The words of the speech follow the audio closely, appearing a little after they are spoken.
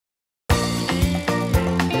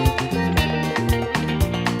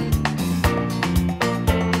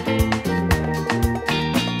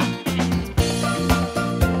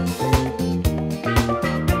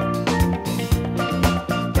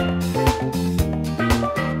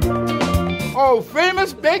world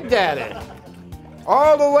famous Big Daddy.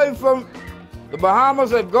 All the way from the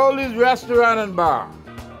Bahamas at Goldie's Restaurant and Bar.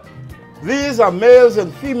 These are males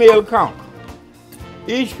and female conch.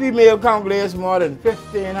 Each female conch lays more than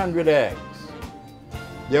 1,500 eggs.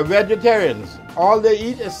 They're vegetarians. All they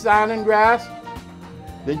eat is sand and grass.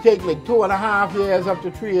 They take like 2.5 years up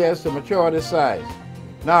to 3 years to mature this size.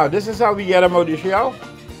 Now, this is how we get them out of the shell.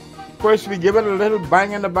 First, we give it a little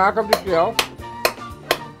bang in the back of the shell.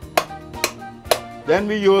 Then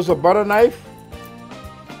we use a butter knife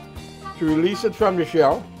to release it from the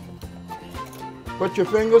shell. Put your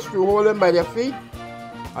fingers through, hold them by their feet,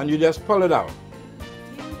 and you just pull it out.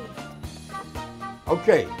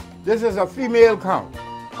 Okay, this is a female conch.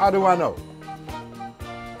 How do I know?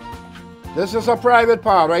 This is a private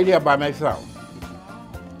part right here by my thumb.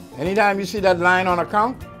 Anytime you see that line on a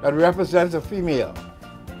conch, that represents a female.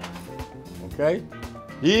 Okay?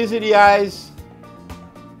 These are the eyes.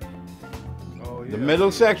 Oh, yeah. The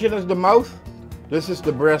middle section is the mouth. This is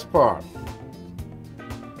the breast part.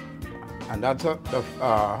 And that's her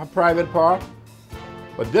private part.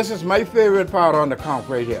 But this is my favorite part on the conch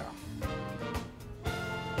right here.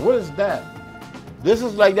 What is that? This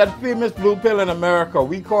is like that famous blue pill in America.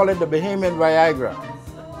 We call it the Bahamian Viagra.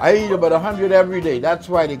 I eat about 100 every day. That's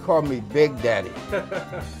why they call me Big Daddy.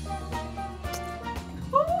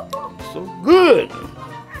 So good.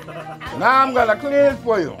 Now I'm gonna clean it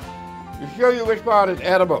for you to show you which part is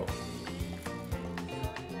edible.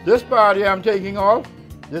 This part here I'm taking off.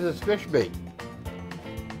 This is fish bait.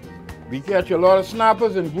 We catch a lot of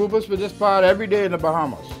snappers and groupers with this part every day in the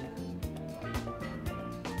Bahamas.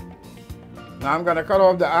 Now I'm gonna cut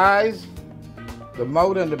off the eyes, the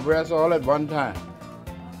mouth, and the breast all at one time.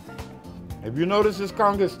 If you notice this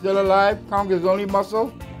conch is still alive, conch's only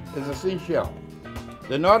muscle is a seashell.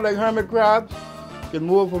 They're not like hermit crabs, can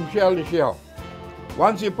move from shell to shell.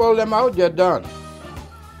 Once you pull them out, they're done.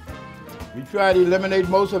 We try to eliminate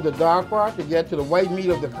most of the dark part to get to the white meat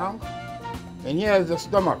of the conch. And here's the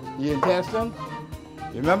stomach, the intestine.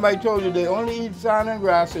 Remember I told you they only eat sand and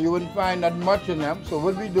grass, so you wouldn't find that much in them. So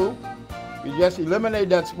what we do, we just eliminate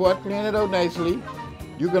that spot, clean it out nicely.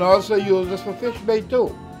 You can also use this for fish bait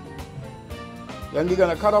too. Then we're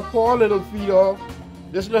gonna cut her poor little feet off.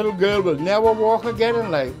 This little girl will never walk again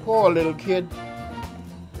in life. Poor little kid.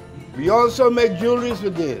 We also make jewelries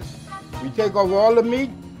with this. We take off all the meat,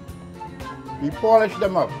 we polish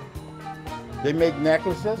them up. They make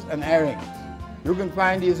necklaces and earrings. You can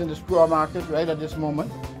find these in the straw market right at this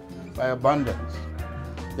moment by abundance.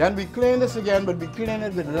 Then we clean this again, but we clean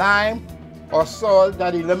it with lime or salt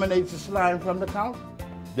that eliminates the slime from the conch.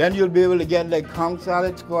 Then you'll be able to get like conch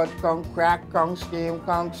salad, scotch conch, cracked conch, steamed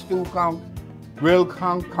conch, stew conch, grilled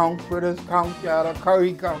conch, conch fritters, conch chowder,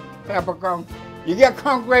 curry conch, pepper conch. You get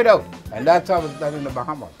conch right out. And that's how it's done in the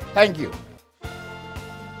Bahamas. Thank you.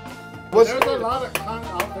 There's a lot of conch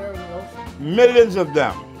out there in the ocean. Millions of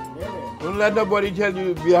them. Millions. Don't let nobody tell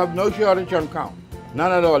you we have no shortage on conch.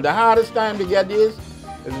 None at all. The hardest time to get these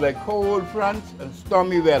is like cold fronts and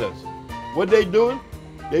stormy weathers. What they do,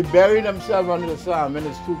 they bury themselves under the sand when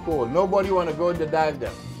it's too cold. Nobody want to go to dive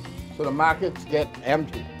them. So the markets get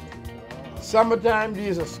empty. Summertime,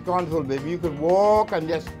 these are scornful, baby. You could walk and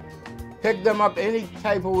just pick them up any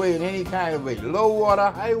type of way, in any kind of way. Low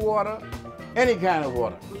water, high water, any kind of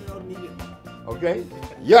water. Okay?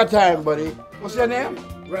 Your time, buddy. What's your name?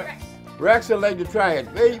 Rex. Rex would like to try it.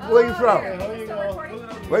 Where you from?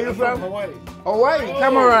 Where you from? Hawaii. Hawaii.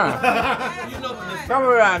 Come around. Come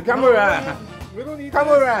around. Come around. Come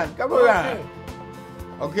around. Come around.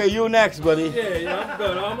 Okay, you next, buddy. Yeah, I'm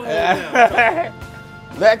good. I'm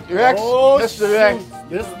Rex, Oh, Mr. Rex.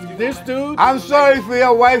 This dude? I'm sorry for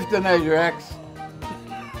your wife tonight, Rex.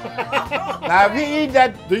 Now, if you eat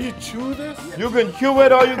that, Do you chew this? you can chew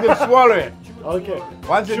it or you can swallow it. Okay.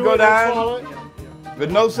 Once it Chew go and down, swallow it?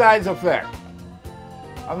 with no side effect.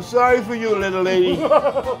 I'm sorry for you, little lady.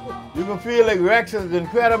 You can feel like Rex is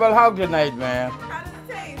incredible hug tonight, man. How does it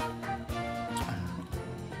taste?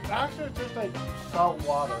 Actually, it's just like salt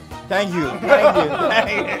water. Thank you.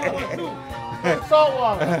 Thank you. Salt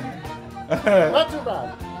water. Not too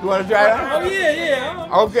bad. You want to try that? Oh, yeah.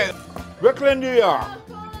 Okay. Brooklyn, New York.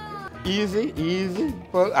 Easy, easy.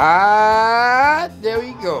 Pull. Ah, there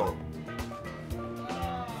we go.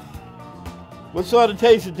 What sort of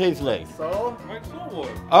taste it tastes like? So? Like salt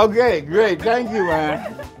water. Okay, great. Thank you,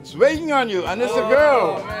 man. It's waiting on you, and it's a Oh,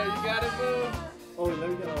 girl. man, you got it, boo. Oh, let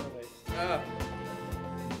me get out of the way.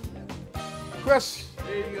 Chris.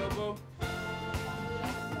 There you go, boo.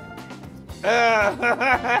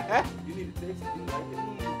 You need to taste it. You like it?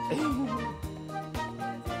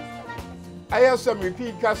 I have some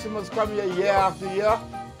repeat customers come here year after year,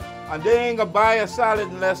 And they ain't gonna buy a salad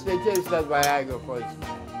unless they taste that Viagra first.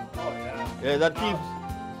 Oh, yeah. Yeah, that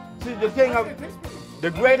keeps. See, the thing of the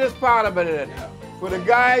greatest part of it is for the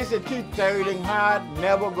guys that keep trading hard,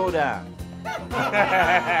 never go down.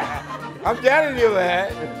 I'm telling you,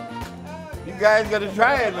 man. You guys gotta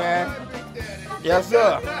try it, man. Yes,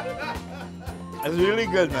 sir. It's really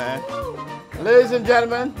good, man. Ladies and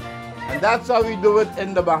gentlemen, and that's how we do it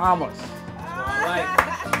in the Bahamas.